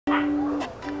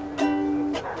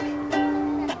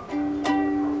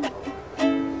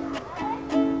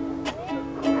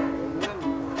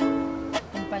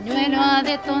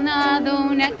detonado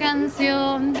una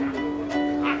canción,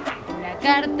 una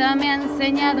carta me ha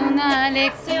enseñado una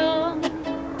lección,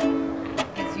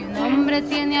 que si un hombre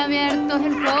tiene abierto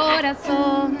el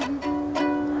corazón,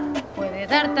 puede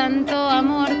dar tanto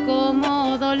amor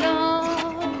como dolor.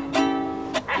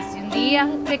 Y si un día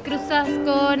te cruzas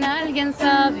con alguien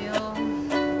sabio,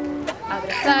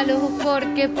 abrazalo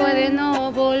porque puede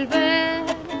no volver,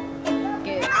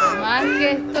 que por más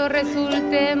que esto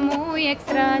resulte muy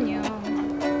extraño,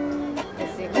 de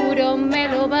seguro me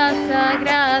lo vas a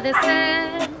agradecer.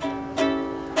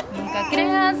 Nunca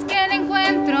creas que el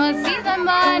encuentro ha sido en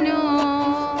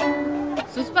vano,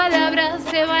 sus palabras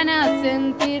se van a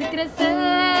sentir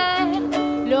crecer,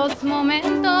 los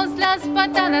momentos, las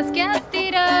patadas que has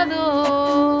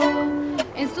tirado,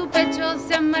 en su pecho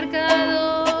se han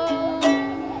marcado.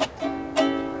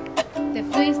 Te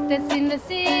fuiste sin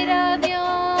decir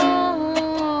adiós,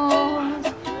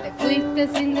 te fuiste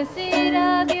sin decir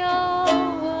adiós,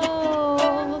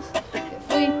 te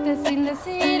fuiste sin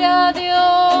decir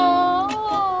adiós,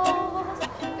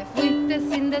 te fuiste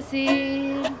sin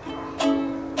decir.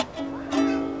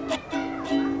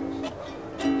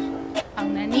 A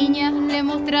una niña le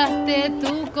mostraste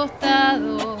tu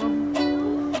costado,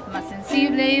 más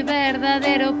sensible y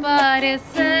verdadero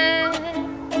parecer.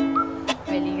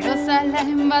 Peligrosa es la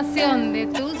invasión de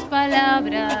tus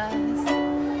palabras,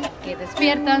 que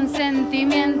despiertan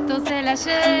sentimientos del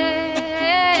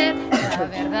ayer. La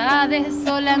verdad es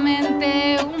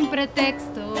solamente un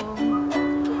pretexto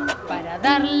para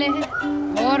darle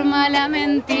forma a la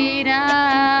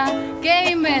mentira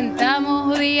que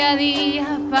inventamos día a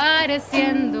día,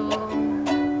 pareciendo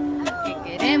que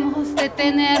queremos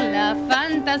detener la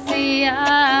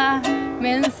fantasía.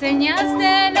 Me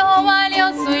enseñaste lo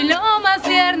valioso y lo más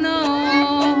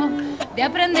tierno de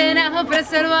aprender a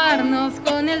preservarnos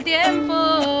con el tiempo,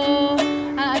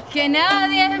 a que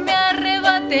nadie me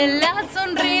arrebate la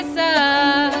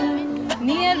sonrisa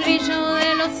ni el brillo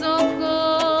de los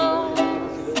ojos.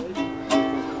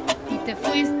 Y te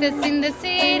fuiste sin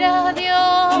decir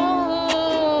adiós,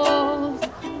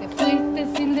 te fuiste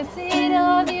sin decir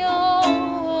adiós,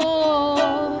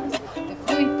 te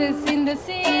fuiste sin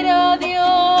decir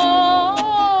adiós,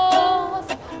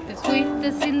 te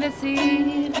fuiste sin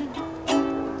decir.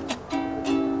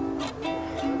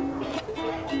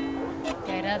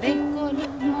 Te agradezco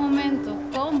los momentos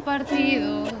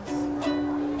compartidos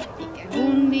y que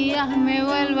algún día me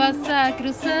vuelvas a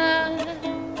cruzar,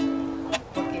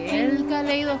 porque el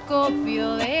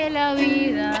caleidoscopio de la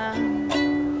vida, en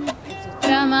sus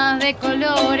tramas de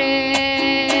colores,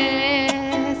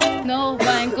 nos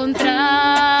va a encontrar,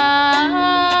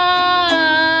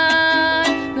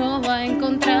 nos va a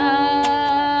encontrar,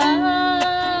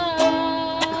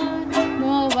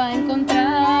 nos va a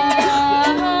encontrar,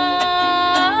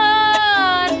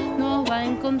 nos va a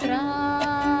encontrar.